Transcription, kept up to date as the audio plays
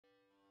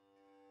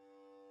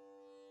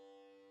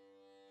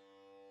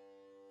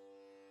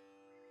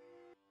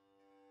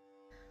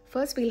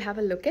First, we'll have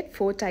a look at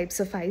 4 types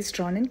of eyes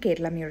drawn in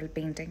Kerala mural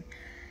painting.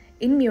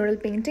 In mural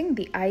painting,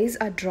 the eyes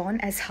are drawn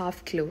as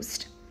half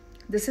closed.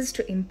 This is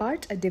to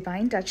impart a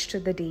divine touch to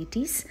the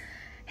deities,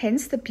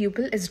 hence the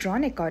pupil is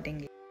drawn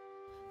accordingly.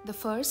 The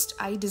first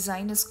eye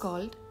design is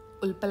called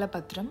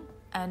Ulpalapatram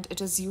and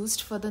it is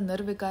used for the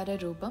Nirvikara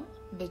Rupam,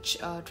 which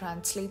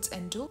translates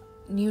into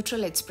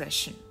neutral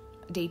expression,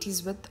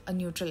 deities with a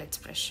neutral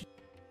expression.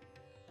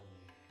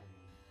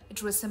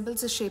 It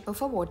resembles the shape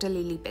of a water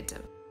lily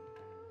petal.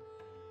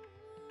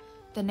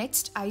 The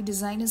next eye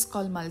design is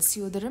called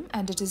Malsyodaram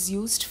and it is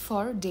used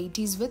for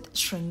deities with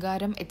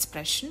Shringaram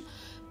expression,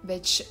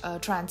 which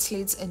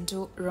translates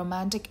into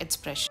romantic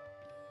expression.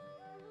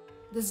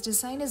 This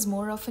design is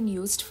more often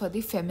used for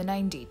the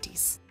feminine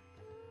deities.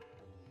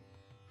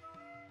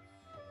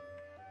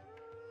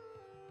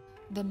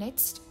 The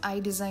next eye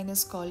design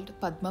is called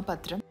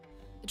Padmapatram.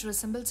 It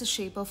resembles the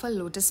shape of a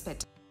lotus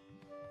petal.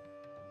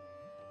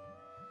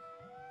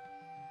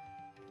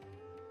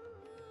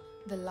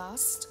 The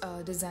last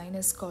design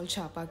is called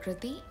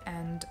Chapakriti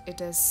and it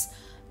is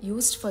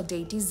used for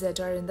deities that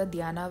are in the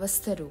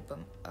Dhyanavastha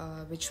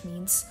Rupam, which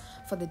means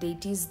for the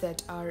deities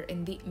that are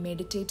in the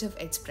meditative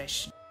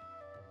expression.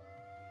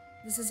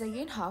 This is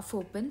again half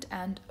opened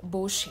and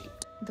bow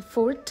shaped. The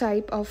fourth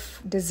type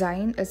of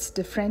design is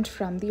different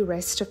from the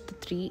rest of the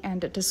 3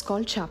 and it is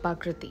called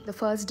Chapakriti. The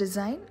first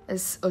design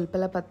is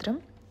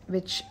Ulpalapatram,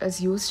 which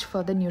is used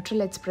for the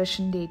neutral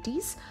expression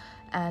deities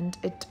and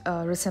it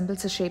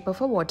resembles the shape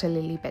of a water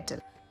lily petal.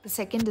 The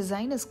second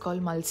design is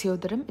called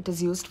Malsyodaram. It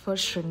is used for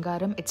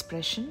Shringaram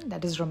expression,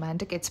 that is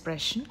romantic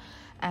expression,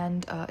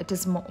 and it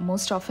is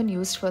most often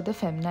used for the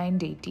feminine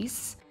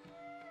deities.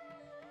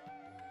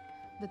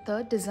 The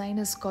third design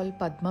is called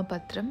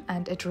Padmapatram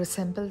and it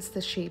resembles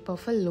the shape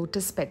of a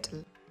lotus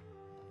petal.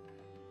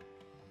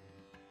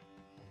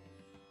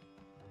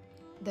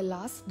 The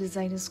last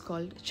design is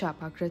called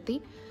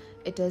Chapakriti.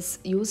 It is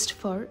used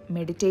for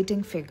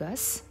meditating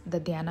figures, the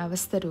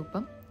Dhyanavastha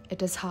Rupam.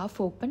 It is half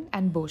open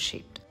and bow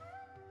shaped.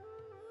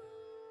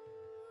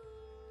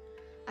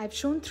 I've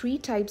shown 3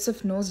 types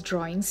of nose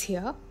drawings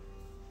here.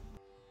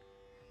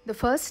 The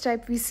first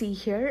type we see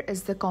here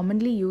is the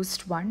commonly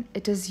used one.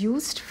 It is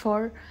used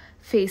for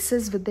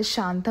faces with the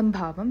Shantam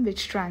Bhavam,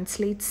 which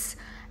translates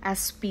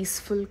as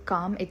peaceful,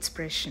 calm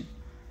expression.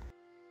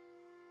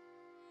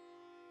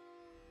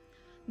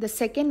 The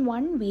second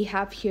one we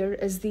have here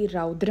is the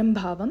Raudram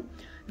Bhavam.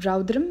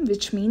 Raudram,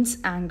 which means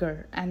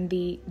anger, and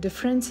the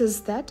difference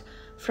is that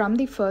from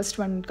the first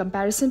one, in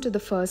comparison to the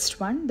first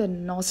one, the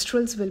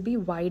nostrils will be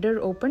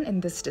wider open in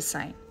this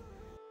design.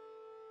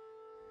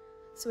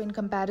 So in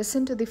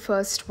comparison to the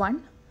first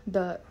one,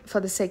 for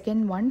the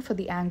second one, for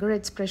the anger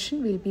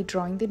expression, we'll be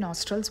drawing the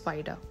nostrils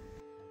wider.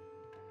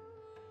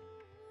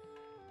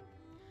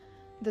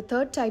 The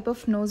third type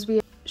of nose we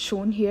have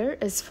shown here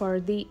is for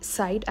the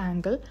side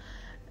angle.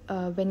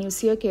 When you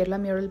see a Kerala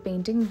mural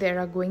painting, there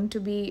are going to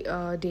be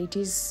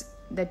deities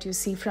that you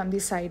see from the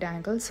side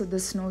angle. So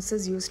this nose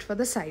is used for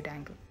the side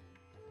angle.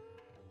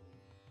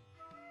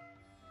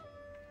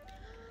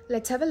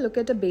 Let's have a look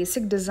at a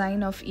basic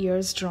design of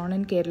ears drawn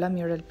in Kerala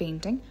mural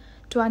painting.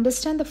 To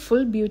understand the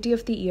full beauty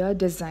of the ear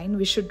design,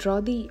 we should draw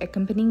the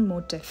accompanying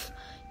motif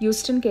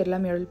used in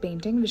Kerala mural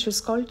painting, which is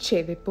called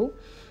Chevippu.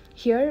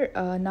 Here,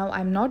 now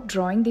I'm not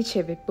drawing the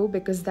Chevippu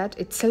because that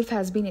itself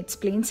has been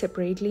explained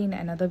separately in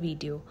another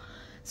video.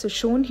 So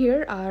shown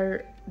here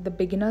are the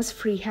beginner's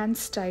freehand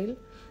style,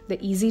 the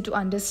easy to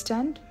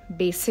understand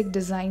basic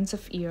designs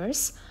of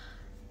ears.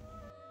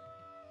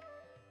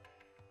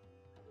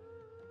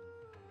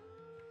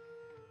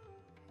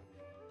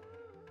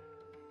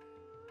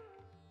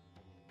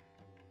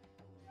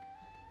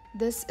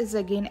 This is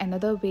again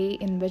another way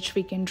in which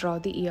we can draw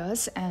the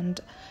ears,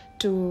 and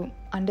to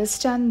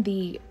understand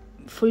the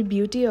full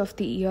beauty of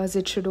the ears,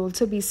 it should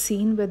also be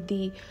seen with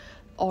the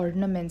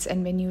ornaments,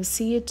 and when you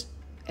see it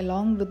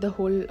along with the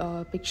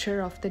whole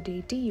picture of the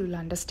deity, you'll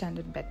understand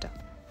it better.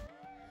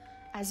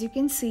 As you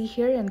can see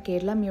here in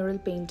Kerala mural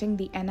painting,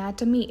 the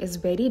anatomy is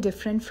very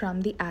different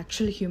from the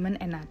actual human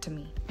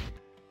anatomy.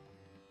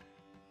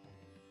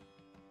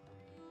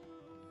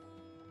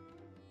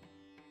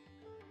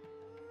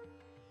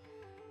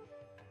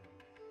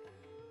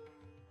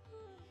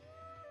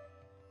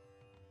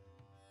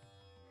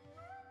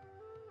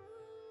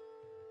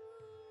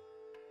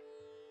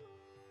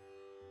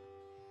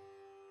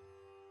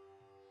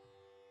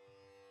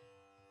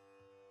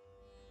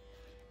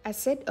 As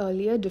said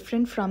earlier,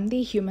 different from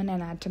the human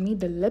anatomy,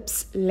 the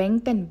lips'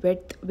 length and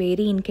width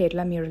vary in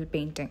Kerala mural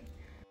painting.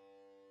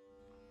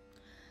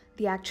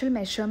 The actual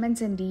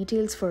measurements and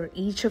details for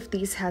each of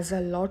these has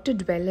a lot to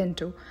dwell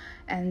into,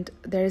 and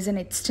there is an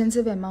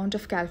extensive amount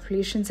of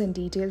calculations and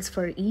details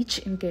for each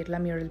in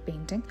Kerala mural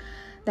painting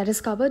that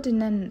is covered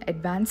in an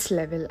advanced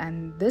level,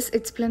 and this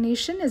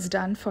explanation is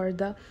done for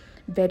the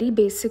very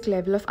basic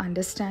level of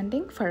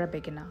understanding for a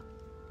beginner.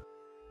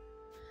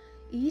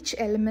 Each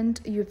element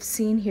you've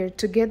seen here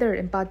together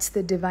imparts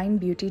the divine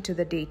beauty to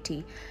the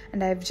deity,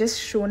 and I've just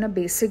shown a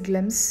basic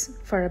glimpse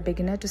for a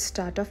beginner to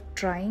start off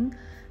trying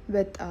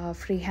with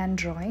freehand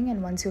drawing,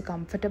 and once you're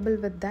comfortable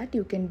with that,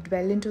 you can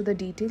dwell into the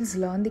details,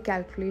 learn the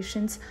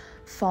calculations,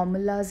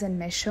 formulas and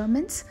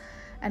measurements,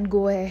 and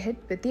go ahead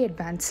with the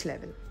advanced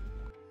level.